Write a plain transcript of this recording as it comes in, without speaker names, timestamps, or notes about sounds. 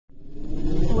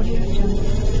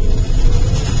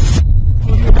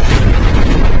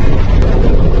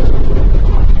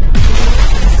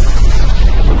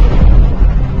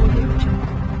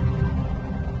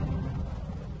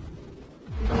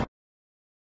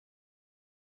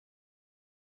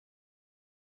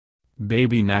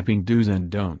Baby napping do's and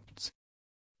don'ts.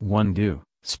 1. Do,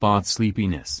 spot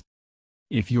sleepiness.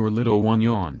 If your little one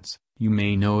yawns, you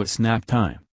may know it's nap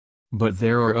time. But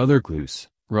there are other clues.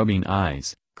 Rubbing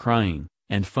eyes, crying,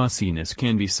 and fussiness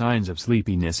can be signs of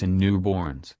sleepiness in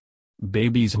newborns.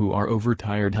 Babies who are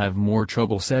overtired have more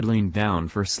trouble settling down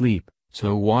for sleep,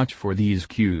 so watch for these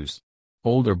cues.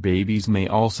 Older babies may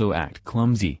also act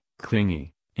clumsy,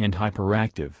 clingy, and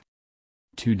hyperactive.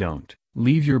 2. Don't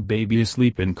leave your baby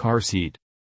asleep in car seat.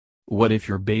 What if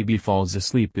your baby falls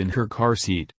asleep in her car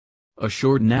seat? A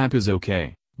short nap is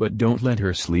okay, but don't let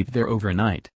her sleep there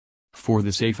overnight. For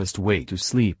the safest way to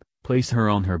sleep, place her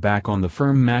on her back on the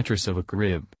firm mattress of a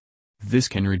crib. This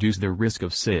can reduce the risk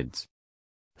of SIDS.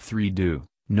 3. Do,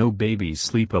 no babies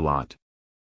sleep a lot.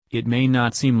 It may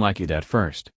not seem like it at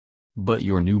first, but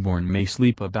your newborn may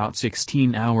sleep about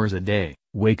 16 hours a day,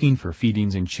 waking for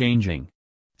feedings and changing.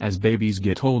 As babies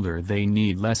get older, they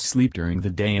need less sleep during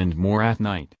the day and more at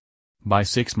night. By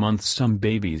 6 months some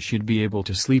babies should be able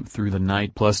to sleep through the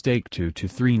night plus take 2 to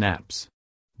 3 naps.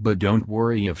 But don't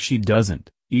worry if she doesn't,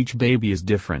 each baby is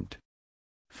different.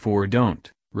 4.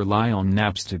 Don't rely on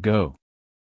naps to go.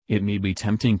 It may be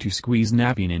tempting to squeeze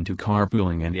napping into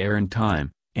carpooling and errand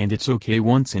time, and it's okay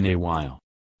once in a while.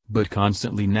 But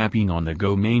constantly napping on the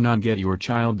go may not get your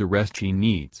child the rest she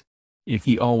needs. If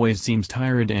he always seems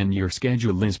tired and your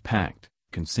schedule is packed,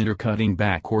 consider cutting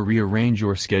back or rearrange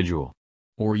your schedule.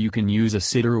 Or you can use a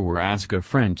sitter or ask a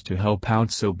friend to help out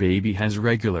so baby has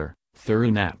regular, thorough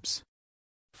naps.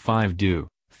 5. Do,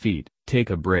 feed,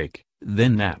 take a break,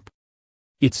 then nap.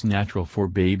 It's natural for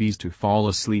babies to fall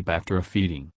asleep after a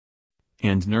feeding.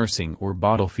 And nursing or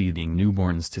bottle feeding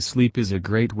newborns to sleep is a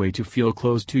great way to feel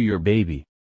close to your baby.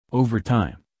 Over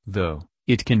time, though,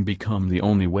 it can become the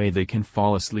only way they can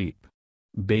fall asleep.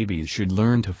 Babies should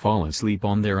learn to fall asleep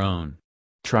on their own.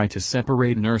 Try to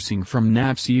separate nursing from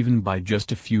naps even by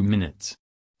just a few minutes.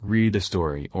 Read a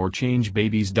story or change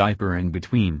baby's diaper in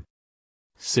between.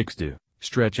 6. Do,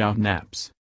 stretch out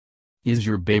naps. Is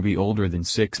your baby older than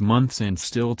 6 months and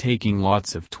still taking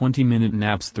lots of 20-minute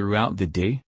naps throughout the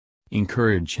day?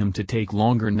 Encourage him to take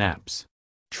longer naps.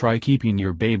 Try keeping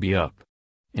your baby up.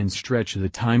 And stretch the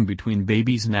time between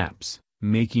baby's naps,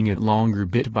 making it longer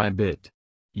bit by bit.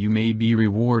 You may be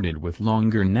rewarded with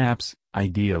longer naps,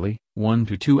 ideally, 1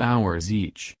 to 2 hours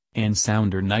each, and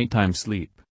sounder nighttime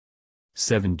sleep.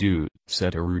 7. Do,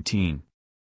 set a routine.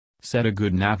 Set a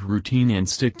good nap routine and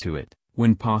stick to it,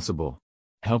 when possible.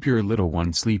 Help your little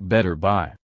one sleep better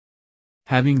by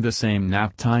having the same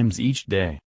nap times each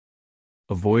day.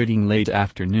 Avoiding late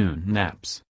afternoon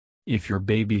naps. If your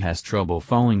baby has trouble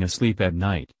falling asleep at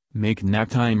night, make nap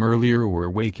time earlier or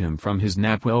wake him from his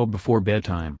nap well before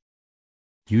bedtime.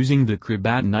 Using the crib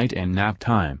at night and nap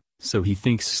time, so he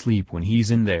thinks sleep when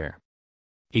he's in there.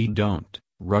 8. Don't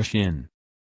rush in.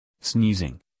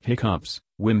 Sneezing, hiccups,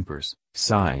 whimpers,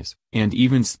 sighs, and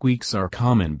even squeaks are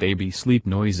common baby sleep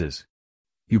noises.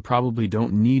 You probably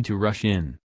don't need to rush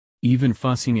in. Even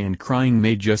fussing and crying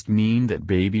may just mean that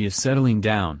baby is settling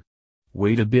down.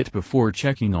 Wait a bit before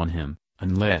checking on him,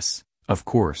 unless, of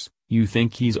course, you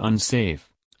think he's unsafe,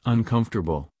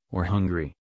 uncomfortable, or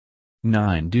hungry.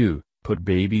 9. Do, put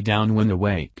baby down when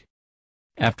awake.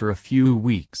 After a few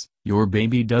weeks, your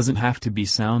baby doesn't have to be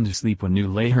sound asleep when you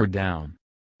lay her down.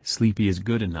 Sleepy is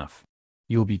good enough.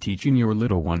 You'll be teaching your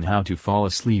little one how to fall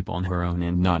asleep on her own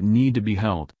and not need to be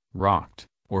held, rocked,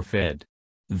 or fed.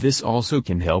 This also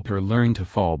can help her learn to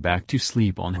fall back to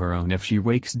sleep on her own if she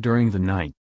wakes during the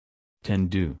night. 10.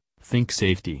 Do, think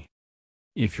safety.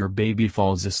 If your baby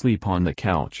falls asleep on the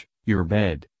couch, your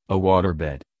bed, a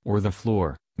waterbed, or the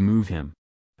floor, move him.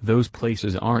 Those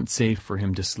places aren't safe for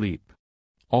him to sleep.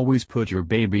 Always put your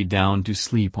baby down to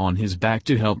sleep on his back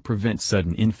to help prevent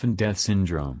sudden infant death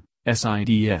syndrome,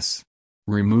 SIDS.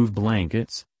 Remove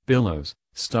blankets, pillows,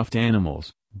 stuffed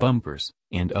animals, bumpers,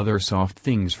 and other soft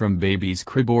things from baby's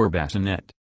crib or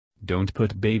bassinet. Don't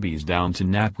put babies down to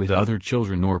nap with other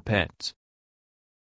children or pets.